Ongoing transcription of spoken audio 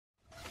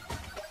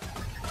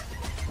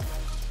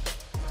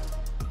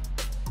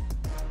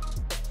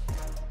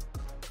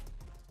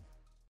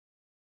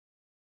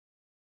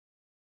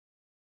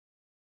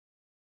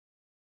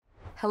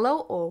Hello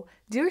all,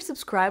 dear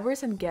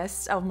subscribers and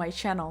guests of my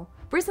channel.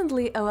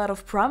 Recently, a lot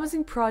of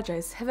promising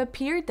projects have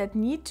appeared that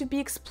need to be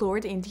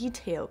explored in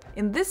detail.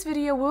 In this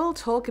video, we will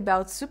talk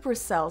about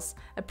SuperCells,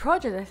 a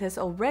project that has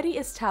already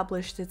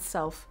established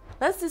itself.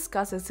 Let's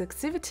discuss its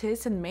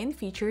activities and main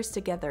features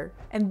together.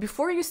 And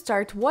before you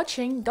start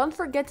watching, don't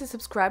forget to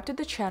subscribe to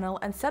the channel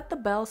and set the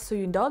bell so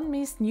you don't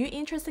miss new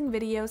interesting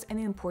videos and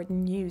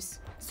important news.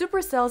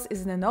 SuperCells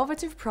is an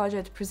innovative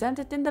project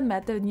presented in the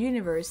Meta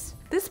universe.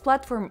 This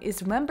platform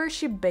is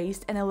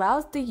membership-based and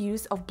allows the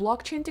use of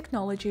blockchain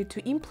technology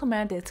to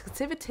implement its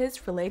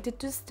activities related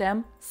to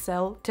stem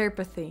cell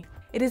therapy.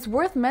 It is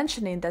worth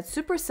mentioning that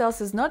SuperCells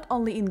is not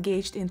only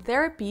engaged in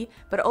therapy,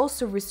 but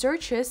also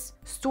researches,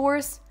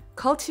 stores,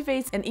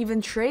 cultivates and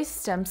even traces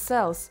stem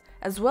cells,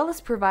 as well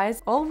as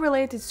provides all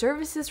related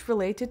services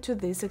related to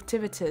these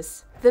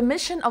activities. The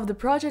mission of the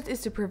project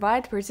is to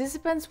provide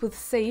participants with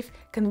safe,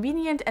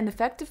 convenient and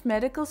effective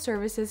medical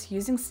services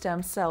using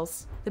stem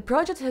cells. The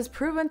project has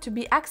proven to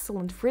be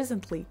excellent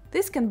recently.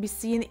 This can be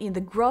seen in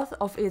the growth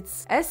of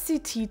its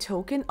SCT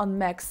token on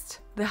Mext.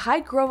 The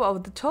high growth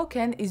of the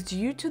token is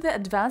due to the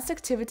advanced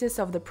activities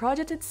of the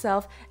project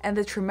itself and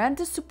the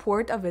tremendous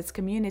support of its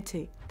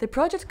community. The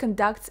project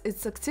conducts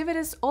its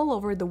activities all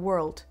over the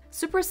world.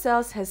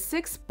 SuperCells has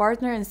 6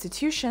 partner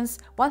institutions,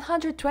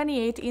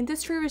 128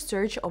 industry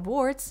research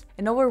awards,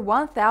 and over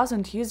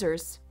 1,000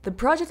 users. The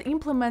project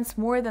implements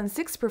more than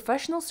 6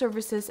 professional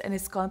services and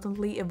is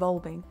constantly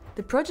evolving.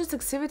 The project's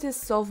activities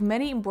solve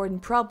many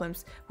important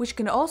problems, which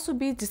can also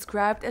be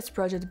described as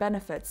project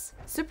benefits.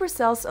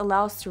 SuperCells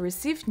allows to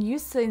receive new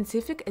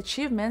scientific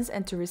achievements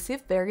and to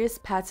receive various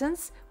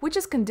patents, which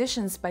is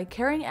conditioned by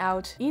carrying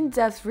out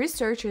in-depth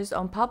researches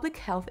on public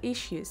health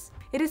issues.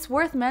 It is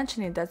worth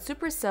mentioning that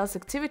SuperCell's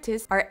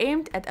activities are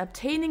aimed at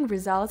obtaining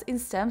results in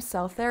stem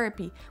cell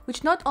therapy,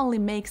 which not only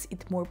makes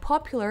it more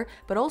popular,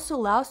 but also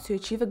allows to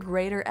achieve a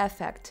greater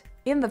effect.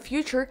 In the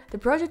future, the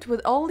project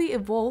will only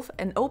evolve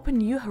and open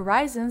new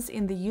horizons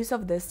in the use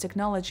of this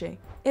technology.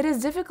 It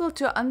is difficult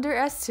to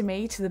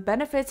underestimate the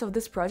benefits of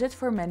this project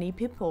for many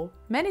people.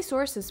 Many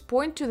sources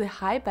point to the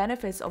high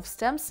benefits of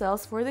stem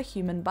cells for the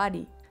human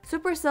body.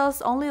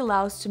 SuperCells only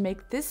allows to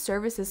make these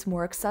services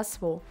more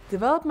accessible.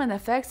 Development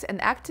affects an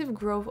active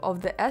growth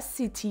of the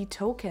SCT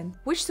token,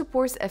 which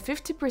supports a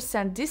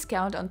 50%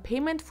 discount on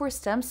payment for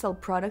stem cell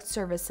product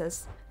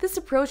services. This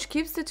approach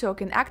keeps the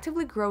token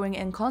actively growing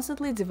and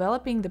constantly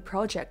developing the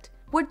project.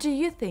 What do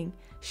you think?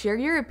 Share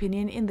your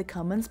opinion in the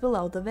comments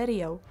below the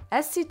video.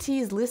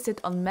 SCT is listed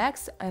on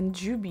Mext and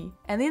Jubi,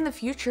 and in the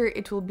future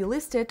it will be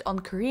listed on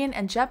Korean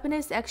and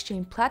Japanese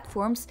exchange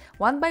platforms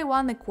one by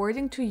one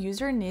according to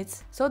user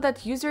needs, so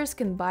that users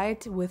can buy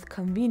it with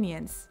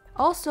convenience.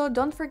 Also,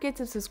 don't forget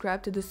to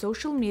subscribe to the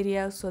social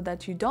media so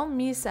that you don't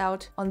miss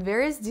out on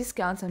various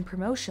discounts and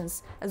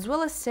promotions, as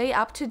well as stay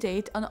up to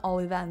date on all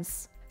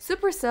events.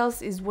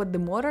 SuperCells is what the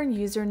modern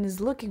user is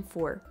looking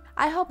for.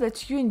 I hope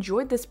that you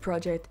enjoyed this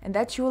project and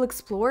that you will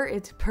explore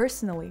it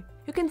personally.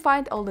 You can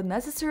find all the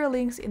necessary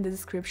links in the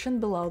description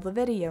below the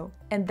video.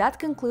 And that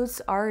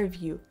concludes our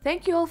review.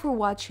 Thank you all for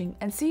watching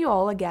and see you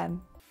all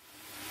again!